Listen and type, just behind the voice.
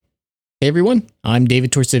Hey everyone, I'm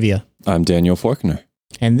David Torsivia. I'm Daniel Forkner.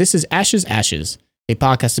 And this is Ashes, a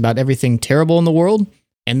podcast about everything terrible in the world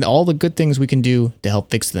and all the good things we can do to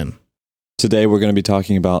help fix them. Today we're going to be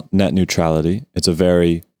talking about net neutrality. It's a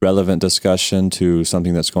very relevant discussion to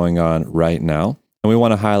something that's going on right now. And we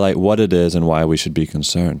want to highlight what it is and why we should be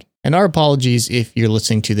concerned. And our apologies if you're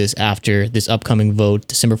listening to this after this upcoming vote,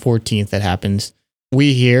 December 14th, that happens.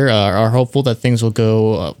 We here are hopeful that things will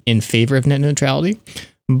go in favor of net neutrality.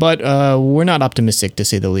 But we're not optimistic, to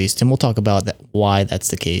say the least, and we'll talk about why that's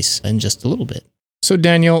the case in just a little bit. So,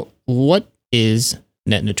 Daniel, what is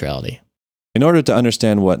net neutrality? In order to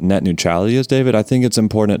understand what net neutrality is, David, I think it's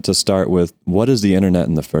important to start with what is the internet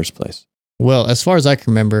in the first place? Well, as far as I can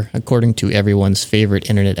remember, according to everyone's favorite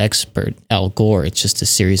internet expert, Al Gore, it's just a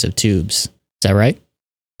series of tubes. Is that right?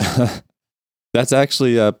 That's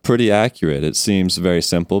actually pretty accurate. It seems very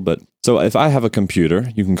simple, but so if I have a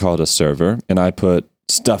computer, you can call it a server, and I put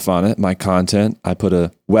stuff on it, my content, I put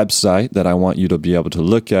a website that I want you to be able to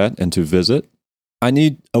look at and to visit, I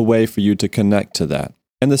need a way for you to connect to that.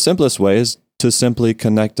 And the simplest way is to simply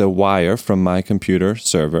connect a wire from my computer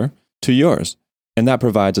server to yours. And that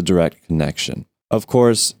provides a direct connection. Of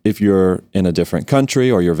course, if you're in a different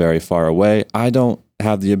country or you're very far away, I don't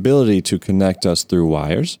have the ability to connect us through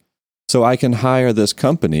wires. So I can hire this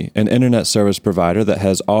company, an internet service provider that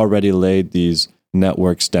has already laid these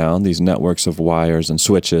networks down, these networks of wires and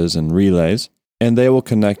switches and relays, and they will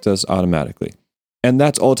connect us automatically. And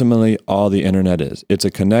that's ultimately all the internet is. It's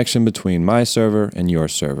a connection between my server and your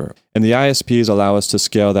server. And the ISPs allow us to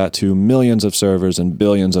scale that to millions of servers and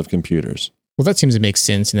billions of computers. Well, that seems to make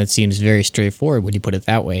sense, and that seems very straightforward when you put it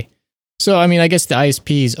that way. So, I mean, I guess the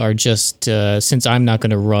ISPs are just, since I'm not going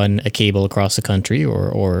to run a cable across the country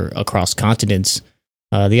or across continents,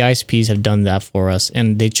 the ISPs have done that for us,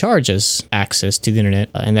 and they charge us access to the internet,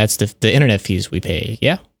 and that's the internet fees we pay,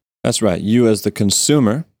 yeah? That's right. You as the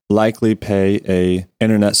consumer likely pay a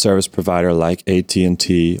internet service provider like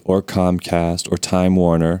AT&T or Comcast or Time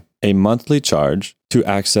Warner a monthly charge to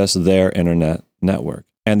access their internet network.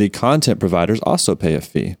 And the content providers also pay a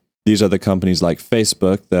fee. These are the companies like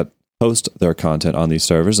Facebook that host their content on these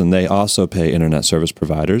servers, and they also pay internet service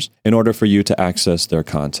providers in order for you to access their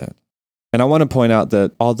content. And I want to point out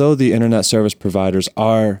that although the internet service providers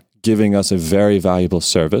are giving us a very valuable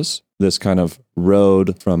service, this kind of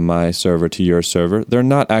road from my server to your server, they're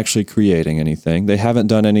not actually creating anything. They haven't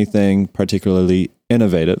done anything particularly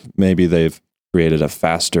innovative. Maybe they've created a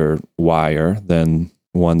faster wire than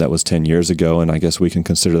one that was 10 years ago, and I guess we can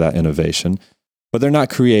consider that innovation. But they're not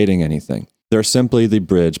creating anything. They're simply the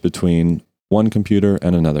bridge between one computer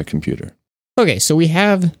and another computer. Okay, so we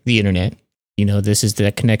have the internet. You know, this is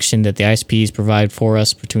the connection that the ISPs provide for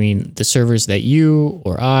us between the servers that you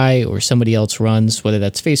or I or somebody else runs, whether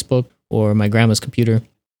that's Facebook or my grandma's computer.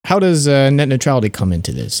 How does net neutrality come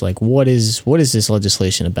into this? Like, what is this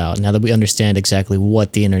legislation about now that we understand exactly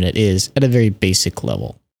what the internet is at a very basic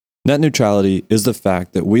level? Net neutrality is the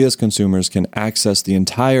fact that we as consumers can access the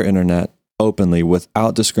entire internet openly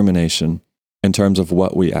without discrimination in terms of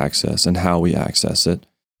what we access and how we access it,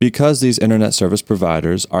 because these internet service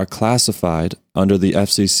providers are classified under the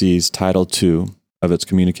FCC's Title II of its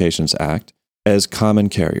Communications Act as common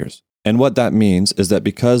carriers. And what that means is that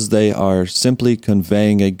because they are simply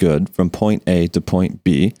conveying a good from point A to point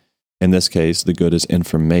B, in this case, the good is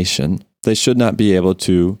information, they should not be able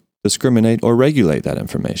to discriminate or regulate that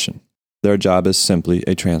information. Their job is simply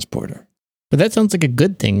a transporter. But that sounds like a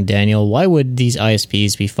good thing, Daniel. Why would these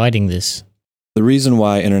ISPs be fighting this? The reason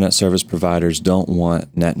why internet service providers don't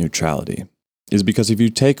want net neutrality is because if you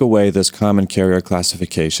take away this common carrier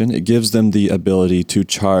classification, it gives them the ability to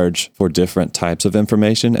charge for different types of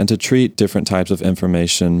information and to treat different types of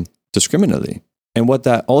information discriminately. And what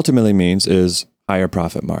that ultimately means is higher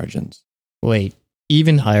profit margins. Wait,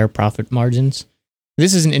 even higher profit margins?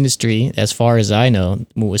 This is an industry, as far as I know,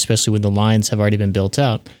 especially when the lines have already been built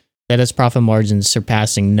out, that has profit margins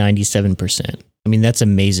surpassing 97%. I mean, that's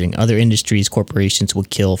amazing. Other industries, corporations would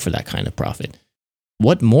kill for that kind of profit.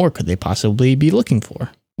 What more could they possibly be looking for?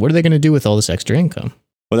 What are they going to do with all this extra income?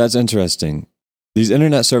 Well, that's interesting. These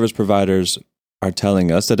internet service providers are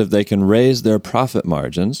telling us that if they can raise their profit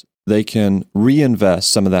margins, they can reinvest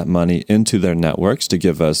some of that money into their networks to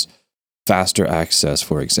give us faster access,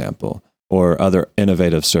 for example, or other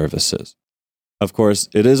innovative services. Of course,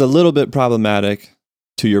 it is a little bit problematic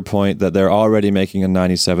to your point that they're already making a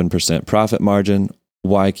 97% profit margin.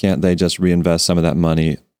 Why can't they just reinvest some of that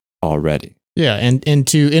money already? Yeah, and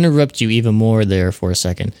to interrupt you even more there for a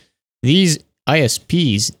second, these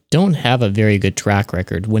ISPs don't have a very good track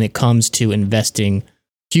record when it comes to investing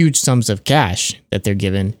huge sums of cash that they're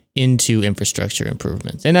given into infrastructure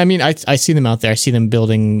improvements. And I mean, I see them out there. I see them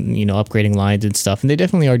building, upgrading lines and stuff, and they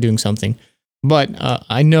definitely are doing something. But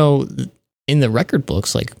I know in the record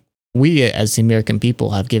books, like we as the American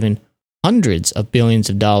people have given hundreds of billions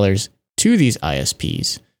of dollars to these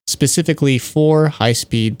ISPs, specifically for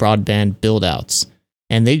high-speed broadband build-outs,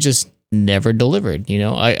 and they just never delivered.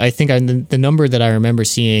 I think the number that I remember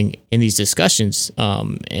seeing in these discussions,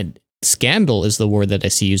 and scandal is the word that I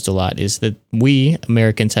see used a lot, is that we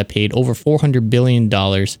Americans have paid over $400 billion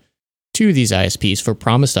to these ISPs for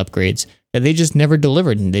promised upgrades that they just never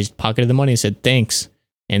delivered, and they just pocketed the money and said thanks,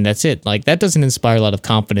 and that's it. Like, that doesn't inspire a lot of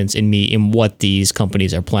confidence in me in what these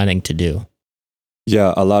companies are planning to do.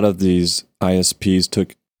 Yeah, a lot of these ISPs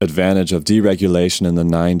took advantage of deregulation in the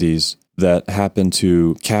 90s that happened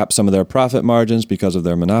to cap some of their profit margins because of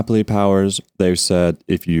their monopoly powers. They've said,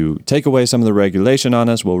 if you take away some of the regulation on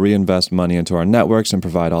us, we'll reinvest money into our networks and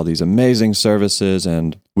provide all these amazing services.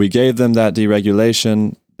 And we gave them that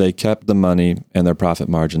deregulation. They kept the money and their profit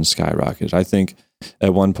margins skyrocketed. I think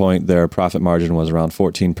at one point their profit margin was around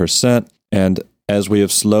 14%. And as we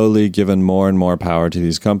have slowly given more and more power to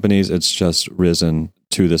these companies, it's just risen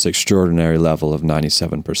to this extraordinary level of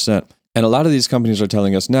 97%. And a lot of these companies are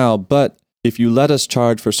telling us now, but if you let us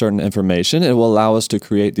charge for certain information, it will allow us to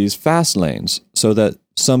create these fast lanes so that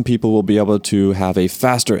some people will be able to have a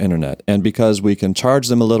faster internet. And because we can charge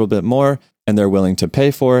them a little bit more and they're willing to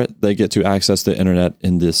pay for it, they get to access the internet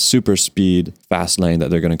in this super speed fast lane that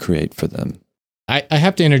they're going to create for them. I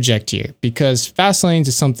have to interject here because fast lanes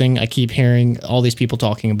is something I keep hearing all these people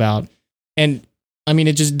talking about. And I mean,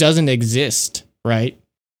 it just doesn't exist, right?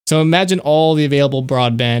 So imagine all the available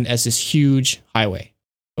broadband as this huge highway,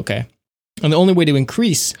 okay? And the only way to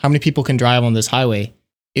increase how many people can drive on this highway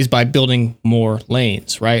is by building more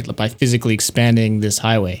lanes, right? By physically expanding this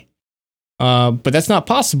highway. But that's not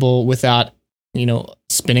possible without,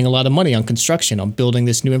 spending a lot of money on construction, on building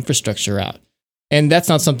this new infrastructure out. And that's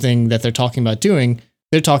not something that they're talking about doing.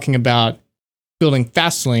 They're talking about building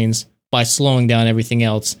fast lanes by slowing down everything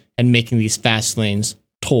else and making these fast lanes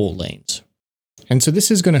toll lanes. And so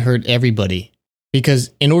this is going to hurt everybody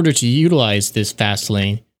because in order to utilize this fast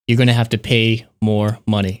lane, you're going to have to pay more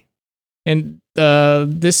money. And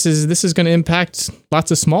this is going to impact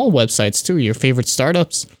lots of small websites too. Your favorite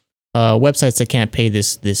startups, websites that can't pay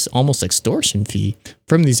this almost extortion fee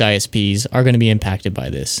from these ISPs are going to be impacted by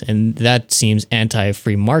this. And that seems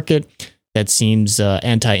anti-free market. That seems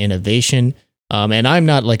anti-innovation. And I'm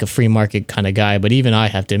not like a free market kind of guy, but even I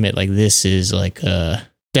have to admit, like, this is like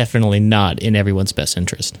definitely not in everyone's best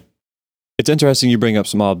interest. It's interesting you bring up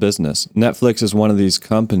small business. Netflix is one of these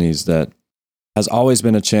companies that has always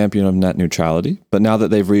been a champion of net neutrality, but now that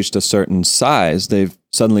they've reached a certain size, they've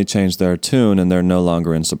suddenly changed their tune and they're no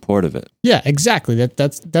longer in support of it. Yeah, exactly.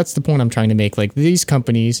 That's the point I'm trying to make. Like, these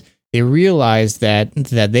companies, they realize that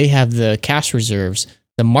they have the cash reserves,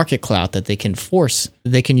 the market clout that they can force.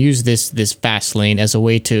 They can use this fast lane as a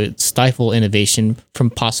way to stifle innovation from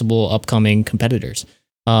possible upcoming competitors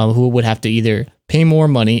who would have to either pay more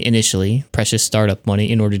money initially, precious startup money,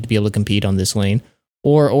 in order to be able to compete on this lane,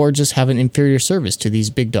 or just have an inferior service to these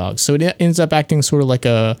big dogs. So it ends up acting sort of like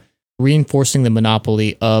a reinforcing the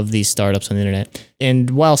monopoly of these startups on the internet. And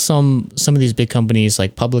while some of these big companies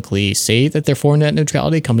like publicly say that they're for net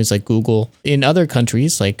neutrality, companies like Google, in other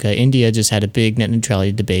countries like India just had a big net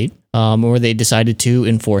neutrality debate, where they decided to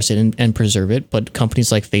enforce it and preserve it. But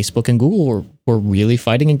companies like Facebook and Google were really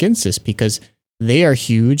fighting against this because they are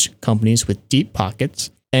huge companies with deep pockets.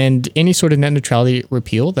 And any sort of net neutrality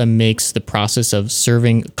repeal that makes the process of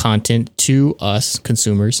serving content to us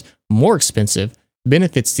consumers more expensive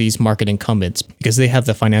benefits these market incumbents because they have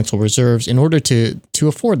the financial reserves in order to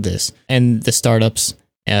afford this. And the startups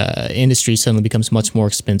industry suddenly becomes much more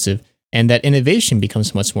expensive, and that innovation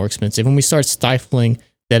becomes much more expensive. And we start stifling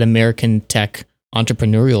that American tech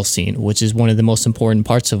entrepreneurial scene, which is one of the most important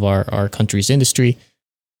parts of our country's industry.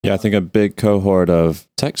 Yeah, I think a big cohort of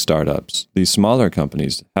tech startups, these smaller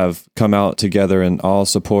companies, have come out together in all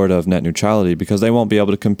support of net neutrality because they won't be able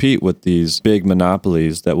to compete with these big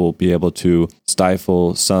monopolies that will be able to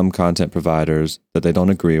stifle some content providers that they don't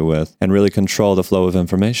agree with and really control the flow of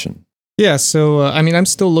information. Yeah, so I'm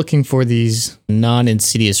still looking for these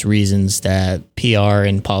non-insidious reasons that PR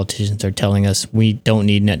and politicians are telling us we don't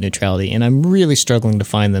need net neutrality, and I'm really struggling to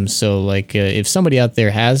find them. So, if somebody out there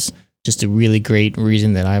has just a really great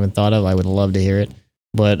reason that I haven't thought of, I would love to hear it.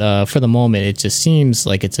 But for the moment, it just seems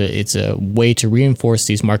like it's a way to reinforce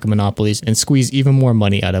these market monopolies and squeeze even more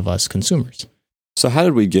money out of us consumers. So how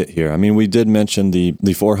did we get here? I mean, we did mention the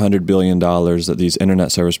 $400 billion that these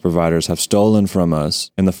internet service providers have stolen from us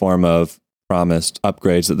in the form of promised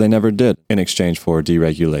upgrades that they never did in exchange for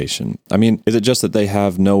deregulation. I mean, is it just that they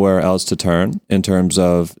have nowhere else to turn in terms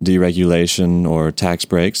of deregulation or tax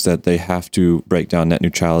breaks that they have to break down net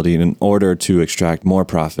neutrality in order to extract more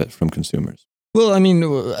profit from consumers? Well, I mean,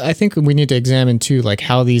 I think we need to examine too, like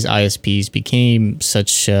how these ISPs became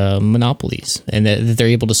such monopolies and that they're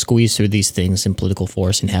able to squeeze through these things in political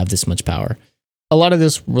force and have this much power. A lot of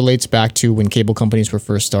this relates back to when cable companies were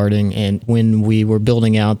first starting and when we were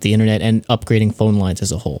building out the internet and upgrading phone lines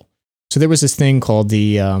as a whole. So there was this thing called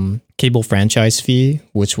the cable franchise fee,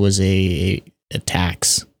 which was a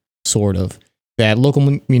tax, sort of, that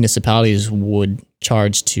local municipalities would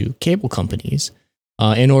charge to cable companies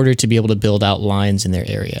in order to be able to build out lines in their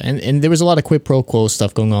area. And there was a lot of quid pro quo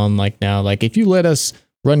stuff going on like now. Like, if you let us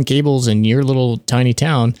run cables in your little tiny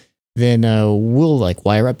town, then we'll like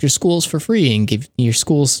wire up your schools for free and give your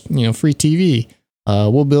schools, free TV.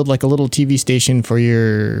 We'll build like a little TV station for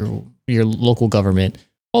your local government.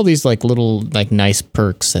 All these like little like nice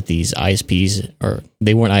perks that these ISPs, or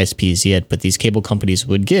they weren't ISPs yet, but these cable companies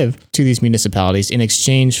would give to these municipalities in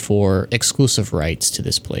exchange for exclusive rights to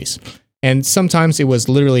this place. And sometimes it was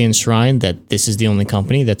literally enshrined that this is the only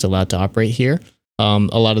company that's allowed to operate here.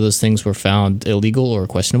 A lot of those things were found illegal or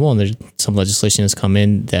questionable, and there's some legislation has come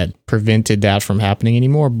in that prevented that from happening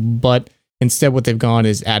anymore. But instead, what they've gone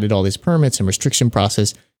is added all these permits and restriction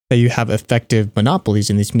process that you have effective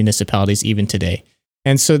monopolies in these municipalities even today.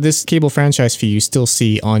 And so this cable franchise fee you still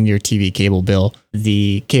see on your TV cable bill.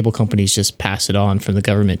 The cable companies just pass it on from the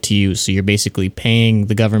government to you. So you're basically paying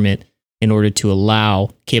the government in order to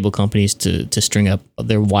allow cable companies to string up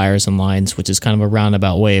their wires and lines, which is kind of a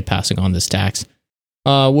roundabout way of passing on this tax.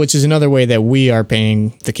 Which is another way that we are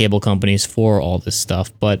paying the cable companies for all this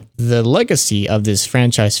stuff. But the legacy of this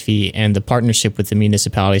franchise fee and the partnership with the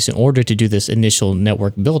municipalities in order to do this initial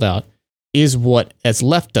network build out is what has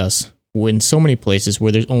left us in so many places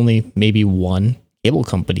where there's only maybe one cable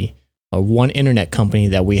company or one internet company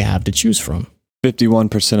that we have to choose from.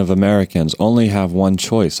 51% of Americans only have one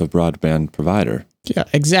choice of broadband provider. Yeah,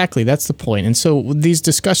 exactly. That's the point. And so these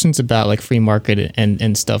discussions about like free market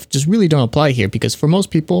and stuff just really don't apply here, because for most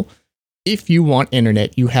people, if you want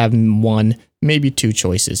internet, you have one, maybe two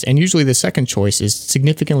choices. And usually the second choice is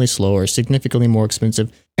significantly slower, significantly more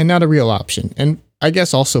expensive, and not a real option. And I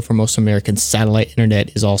guess also for most Americans, satellite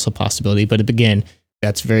internet is also a possibility. But again,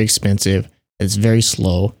 that's very expensive. It's very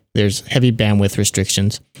slow. There's heavy bandwidth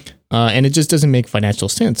restrictions. And it just doesn't make financial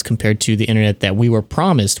sense compared to the internet that we were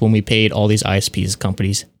promised when we paid all these ISPs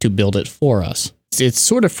companies to build it for us. It's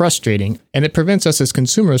sort of frustrating, and it prevents us as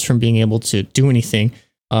consumers from being able to do anything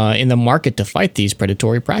in the market to fight these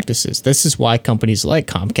predatory practices. This is why companies like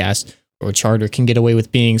Comcast or Charter can get away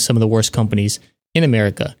with being some of the worst companies in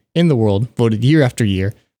America, in the world, voted year after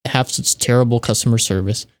year, have such terrible customer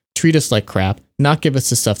service, treat us like crap, not give us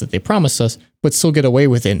the stuff that they promise us, but still get away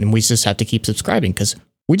with it, and we just have to keep subscribing because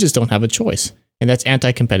we just don't have a choice. And that's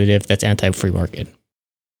anti-competitive, that's anti-free market.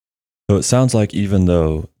 So it sounds like even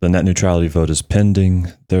though the net neutrality vote is pending,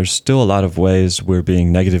 there's still a lot of ways we're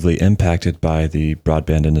being negatively impacted by the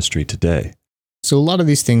broadband industry today. So a lot of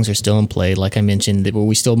these things are still in play, like I mentioned, where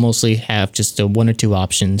we still mostly have just one or two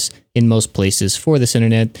options in most places for this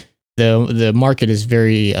internet. The market is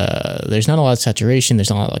very, there's not a lot of saturation, there's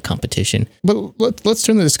not a lot of competition. But let's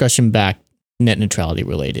turn the discussion back net neutrality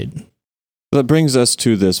related. That brings us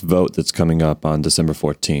to this vote that's coming up on December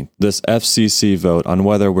 14th. This FCC vote on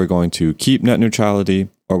whether we're going to keep net neutrality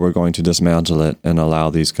or we're going to dismantle it and allow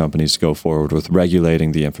these companies to go forward with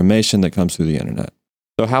regulating the information that comes through the internet.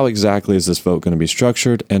 So how exactly is this vote going to be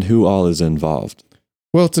structured, and who all is involved?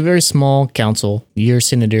 Well, it's a very small council. Your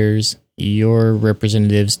senators, your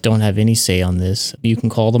representatives don't have any say on this. You can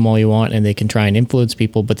call them all you want and they can try and influence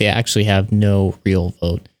people, but they actually have no real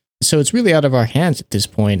vote. So it's really out of our hands at this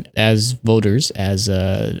point as voters, as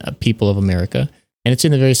a people of America. And it's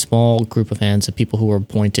in a very small group of hands of people who are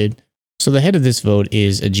appointed. So the head of this vote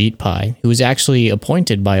is Ajit Pai, who was actually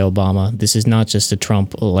appointed by Obama. This is not just a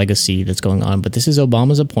Trump legacy that's going on, but this is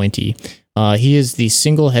Obama's appointee. He is the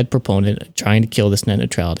single head proponent trying to kill this net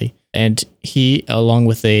neutrality. And he, along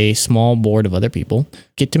with a small board of other people,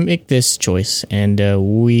 get to make this choice. And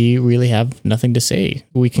we really have nothing to say.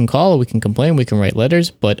 We can call, we can complain, we can write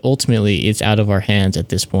letters, but ultimately it's out of our hands at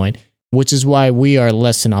this point, which is why we are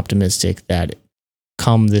less than optimistic that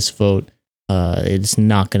come this vote, it's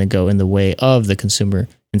not going to go in the way of the consumer,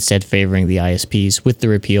 instead favoring the ISPs with the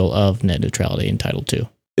repeal of net neutrality in Title II.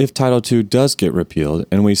 If Title II does get repealed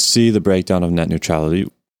and we see the breakdown of net neutrality,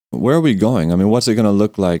 where are we going? I mean, what's it going to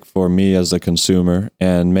look like for me as a consumer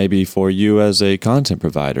and maybe for you as a content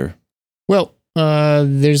provider? Well,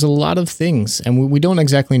 There's a lot of things, and we don't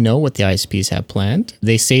exactly know what the ISPs have planned.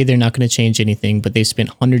 They say they're not going to change anything, but they've spent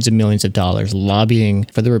hundreds of millions of dollars lobbying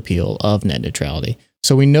for the repeal of net neutrality.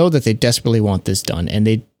 So we know that they desperately want this done,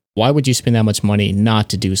 and why would you spend that much money not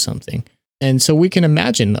to do something? And so we can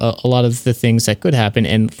imagine a lot of the things that could happen,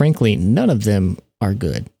 and frankly, none of them are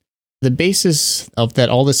good. The basis of that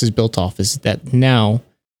all this is built off is that now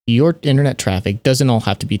your internet traffic doesn't all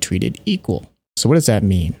have to be treated equal. So what does that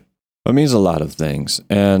mean? It means a lot of things.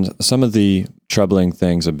 And some of the troubling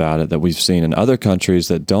things about it that we've seen in other countries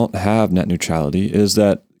that don't have net neutrality is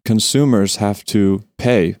that consumers have to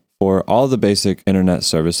pay for all the basic internet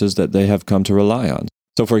services that they have come to rely on.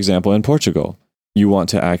 So, for example, in Portugal, you want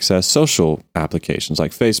to access social applications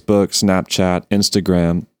like Facebook, Snapchat,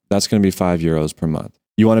 Instagram. That's going to be €5 per month.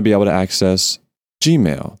 You want to be able to access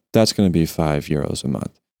Gmail. That's going to be €5 a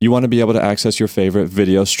month. You want to be able to access your favorite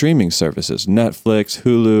video streaming services, Netflix,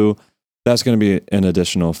 Hulu. That's going to be an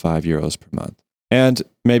additional €5 per month. And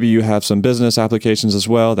maybe you have some business applications as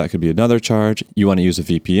well. That could be another charge. You want to use a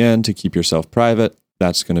VPN to keep yourself private.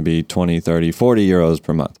 That's going to be 20, 30, 40 euros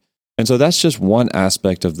per month. And so that's just one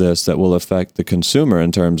aspect of this that will affect the consumer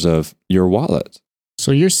in terms of your wallet.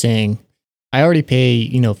 So you're saying, I already pay,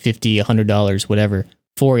 $50, $100, whatever,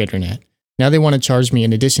 for internet. Now they want to charge me,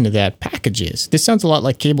 in addition to that, packages. This sounds a lot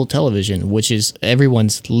like cable television, which is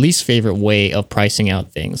everyone's least favorite way of pricing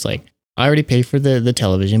out things. Like, I already pay for the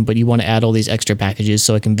television, but you want to add all these extra packages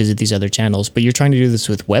so I can visit these other channels. But you're trying to do this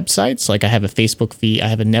with websites? Like, I have a Facebook fee, I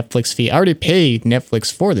have a Netflix fee. I already pay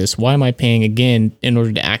Netflix for this. Why am I paying again in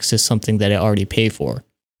order to access something that I already pay for?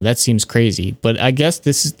 That seems crazy. But I guess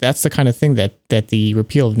that's the kind of thing that the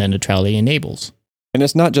repeal of net neutrality enables. And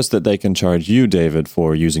it's not just that they can charge you, David,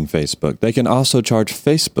 for using Facebook. They can also charge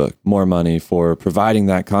Facebook more money for providing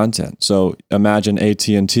that content. So imagine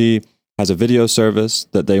AT&T has a video service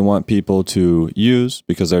that they want people to use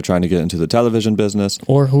because they're trying to get into the television business.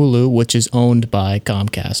 Or Hulu, which is owned by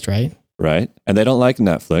Comcast, right? Right. And they don't like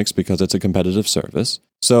Netflix because it's a competitive service.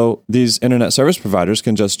 So these internet service providers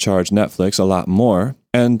can just charge Netflix a lot more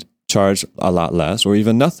and charge a lot less or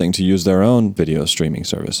even nothing to use their own video streaming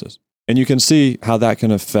services. And you can see how that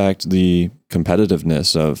can affect the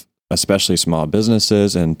competitiveness of especially small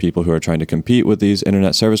businesses and people who are trying to compete with these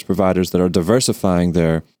internet service providers that are diversifying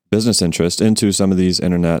their business interest into some of these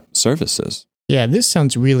internet services. Yeah, this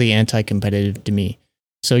sounds really anti-competitive to me.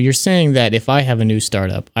 So you're saying that if I have a new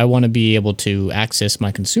startup, I want to be able to access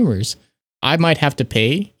my consumers, I might have to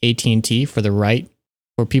pay AT&T for the right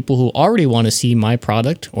for people who already want to see my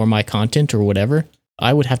product or my content or whatever.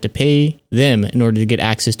 I would have to pay them in order to get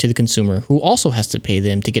access to the consumer, who also has to pay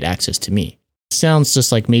them to get access to me. Sounds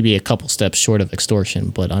just like maybe a couple steps short of extortion,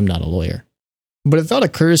 but I'm not a lawyer. But a thought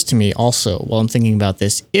occurs to me also while I'm thinking about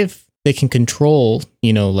this. If they can control,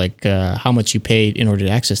 how much you paid in order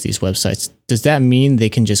to access these websites, does that mean they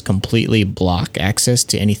can just completely block access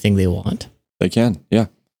to anything they want? They can, yeah.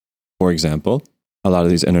 For example, a lot of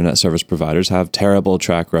these internet service providers have terrible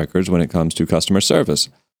track records when it comes to customer service.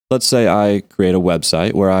 Let's say I create a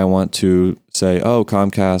website where I want to say, oh,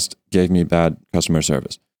 Comcast gave me bad customer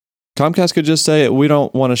service. Comcast could just say, we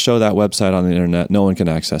don't want to show that website on the internet. No one can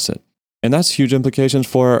access it. And that's huge implications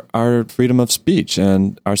for our freedom of speech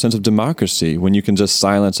and our sense of democracy when you can just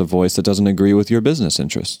silence a voice that doesn't agree with your business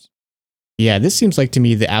interests. Yeah, this seems like to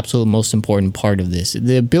me the absolute most important part of this.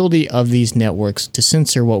 The ability of these networks to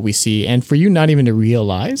censor what we see, and for you not even to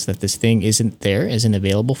realize that this thing isn't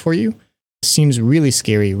available for you, seems really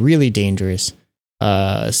scary, really dangerous.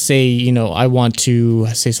 Say, I want to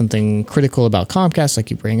say something critical about Comcast, like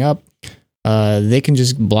you bring up. They can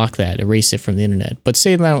just block that, erase it from the internet. But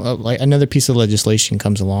say like another piece of legislation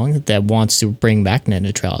comes along that wants to bring back net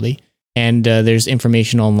neutrality, and there's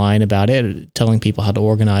information online about it, telling people how to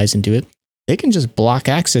organize and do it. They can just block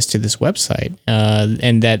access to this website,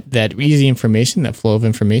 and that easy information, that flow of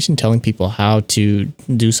information, telling people how to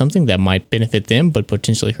do something that might benefit them but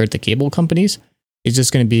potentially hurt the cable companies, is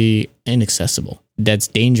just going to be inaccessible. That's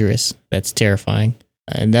dangerous. That's terrifying.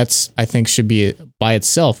 And that's, I think, should be by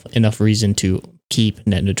itself enough reason to keep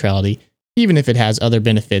net neutrality, even if it has other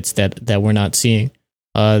benefits that we're not seeing.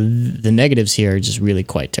 The negatives here are just really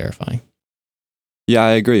quite terrifying. Yeah,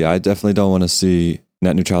 I agree. I definitely don't want to see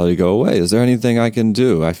net neutrality go away. Is there anything I can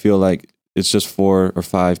do? I feel like it's just 4 or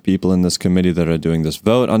 5 people in this committee that are doing this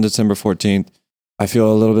vote on December 14th. I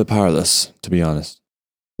feel a little bit powerless, to be honest.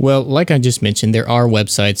 Well, like I just mentioned, there are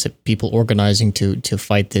websites of people organizing to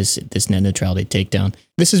fight this net neutrality takedown.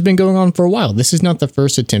 This has been going on for a while. This is not the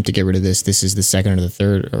first attempt to get rid of this. This is the second or the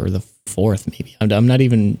third or the fourth, maybe. I'm not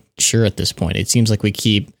even sure at this point. It seems like we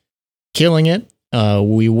keep killing it,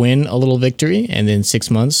 We win a little victory, and then 6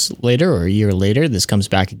 months later or a year later, this comes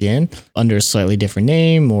back again under a slightly different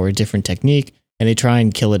name or a different technique, and they try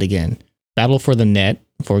and kill it again. Battle for the Net,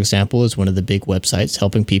 for example, is one of the big websites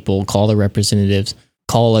helping people call their representatives,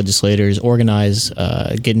 call legislators, organize,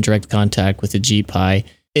 get in direct contact with the GPI,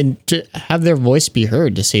 and to have their voice be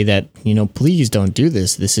heard to say that, please don't do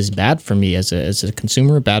this. This is bad for me as a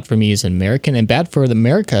consumer, bad for me as an American, and bad for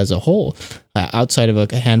America as a whole, outside of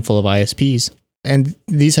a handful of ISPs. And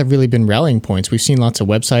these have really been rallying points. We've seen lots of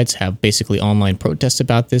websites have basically online protests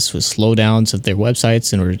about this with slowdowns of their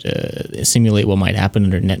websites in order to simulate what might happen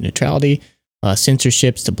under net neutrality,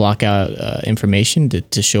 censorships to block out information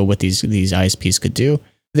to show what these ISPs could do.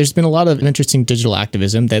 There's been a lot of interesting digital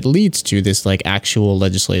activism that leads to this actual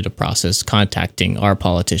legislative process, contacting our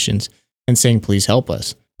politicians and saying, please help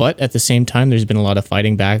us. But at the same time, there's been a lot of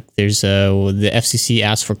fighting back. There's the FCC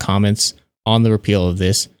asked for comments on the repeal of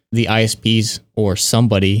this. The ISPs or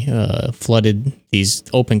somebody flooded these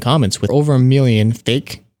open comments with over 1 million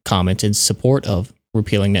fake comments in support of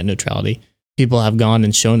repealing net neutrality. People have gone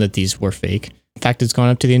and shown that these were fake. In fact, it's gone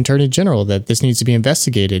up to the Attorney General that this needs to be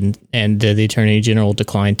investigated, and the Attorney General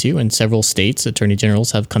declined to, and several states' Attorney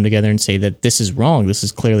Generals have come together and say that this is wrong, this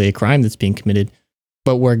is clearly a crime that's being committed,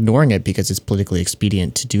 but we're ignoring it because it's politically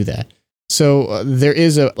expedient to do that. So there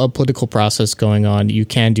is a political process going on. You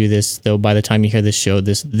can do this, though by the time you hear this show,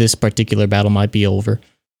 this particular battle might be over.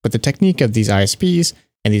 But the technique of these ISPs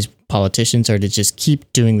and these politicians are to just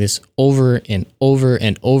keep doing this over and over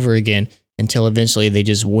and over again until eventually they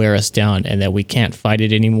just wear us down and that we can't fight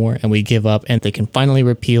it anymore and we give up, and they can finally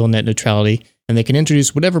repeal net neutrality and they can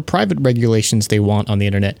introduce whatever private regulations they want on the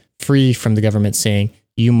internet, free from the government saying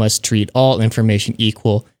you must treat all information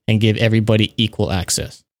equal and give everybody equal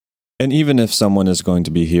access. And even if someone is going to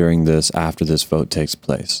be hearing this after this vote takes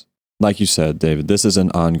place, like you said, David, this is an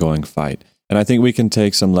ongoing fight. And I think we can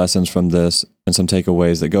take some lessons from this and some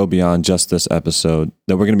takeaways that go beyond just this episode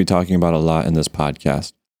that we're going to be talking about a lot in this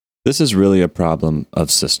podcast. This is really a problem of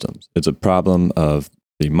systems. It's a problem of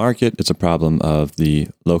the market. It's a problem of the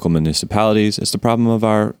local municipalities. It's the problem of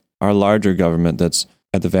our larger government that's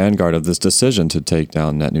at the vanguard of this decision to take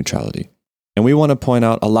down net neutrality. And we want to point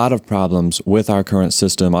out a lot of problems with our current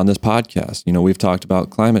system on this podcast. We've talked about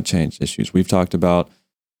climate change issues. We've talked about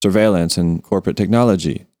surveillance and corporate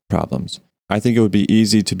technology problems. I think it would be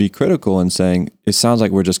easy to be critical and saying, it sounds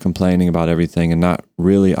like we're just complaining about everything and not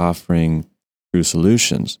really offering true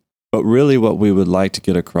solutions. But really what we would like to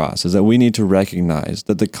get across is that we need to recognize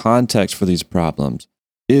that the context for these problems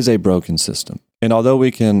is a broken system. And although we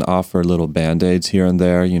can offer little band-aids here and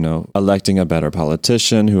there, electing a better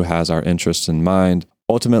politician who has our interests in mind,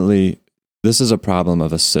 ultimately, this is a problem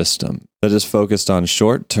of a system that is focused on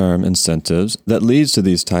short-term incentives that leads to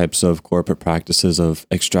these types of corporate practices of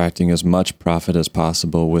extracting as much profit as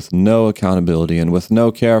possible with no accountability and with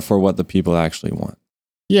no care for what the people actually want.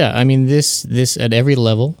 Yeah, I mean, this at every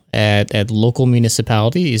level, at local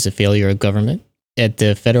municipality is a failure of government. At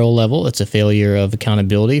the federal level, it's a failure of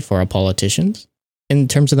accountability for our politicians. In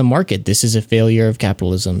terms of the market, this is a failure of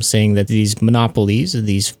capitalism, saying that these monopolies,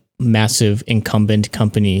 these massive incumbent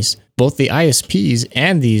companies, both the ISPs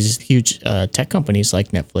and these huge tech companies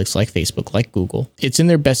like Netflix, like Facebook, like Google, it's in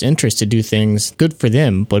their best interest to do things good for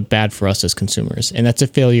them, but bad for us as consumers. And that's a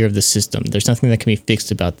failure of the system. There's nothing that can be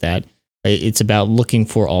fixed about that. It's about looking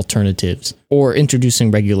for alternatives or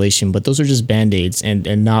introducing regulation, but those are just band-aids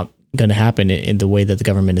and not going to happen in the way that the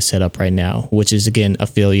government is set up right now, which is, again, a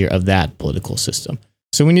failure of that political system.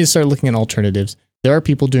 So we need to start looking at alternatives. There are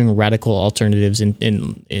people doing radical alternatives,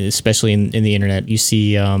 especially in the internet. You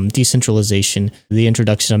see decentralization, the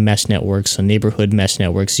introduction of mesh networks, so neighborhood mesh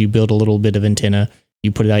networks. You build a little bit of antenna,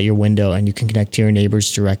 you put it out your window, and you can connect to your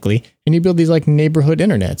neighbors directly. And you build these neighborhood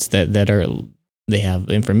internets they have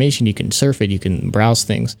information. You can surf it, you can browse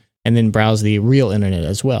things, and then browse the real internet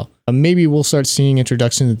as well. Maybe we'll start seeing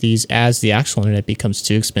introductions of these as the actual internet becomes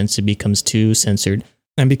too expensive, becomes too censored,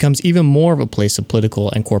 and becomes even more of a place of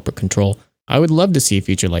political and corporate control. I would love to see a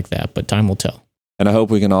future like that, but time will tell. And I hope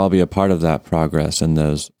we can all be a part of that progress and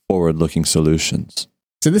those forward-looking solutions.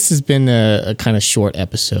 So this has been a kind of short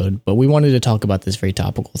episode, but we wanted to talk about this very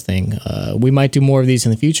topical thing. We might do more of these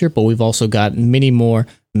in the future, but we've also got many more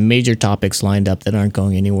major topics lined up that aren't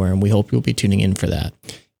going anywhere, and we hope you'll be tuning in for that.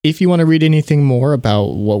 If you want to read anything more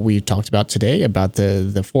about what we talked about today, about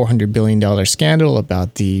the $400 billion scandal,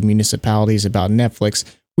 about the municipalities, about Netflix,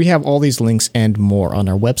 we have all these links and more on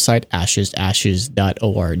our website,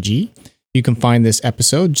 ashesashes.org. You can find this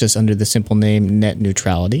episode just under the simple name Net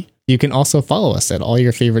Neutrality. You can also follow us at all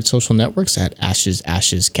your favorite social networks at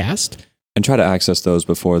Ashescast. And try to access those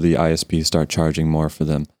before the ISPs start charging more for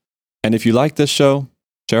them. And if you like this show,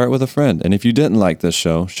 share it with a friend. And if you didn't like this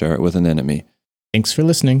show, share it with an enemy. Thanks for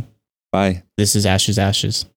listening. Bye. This is Ashes Ashes.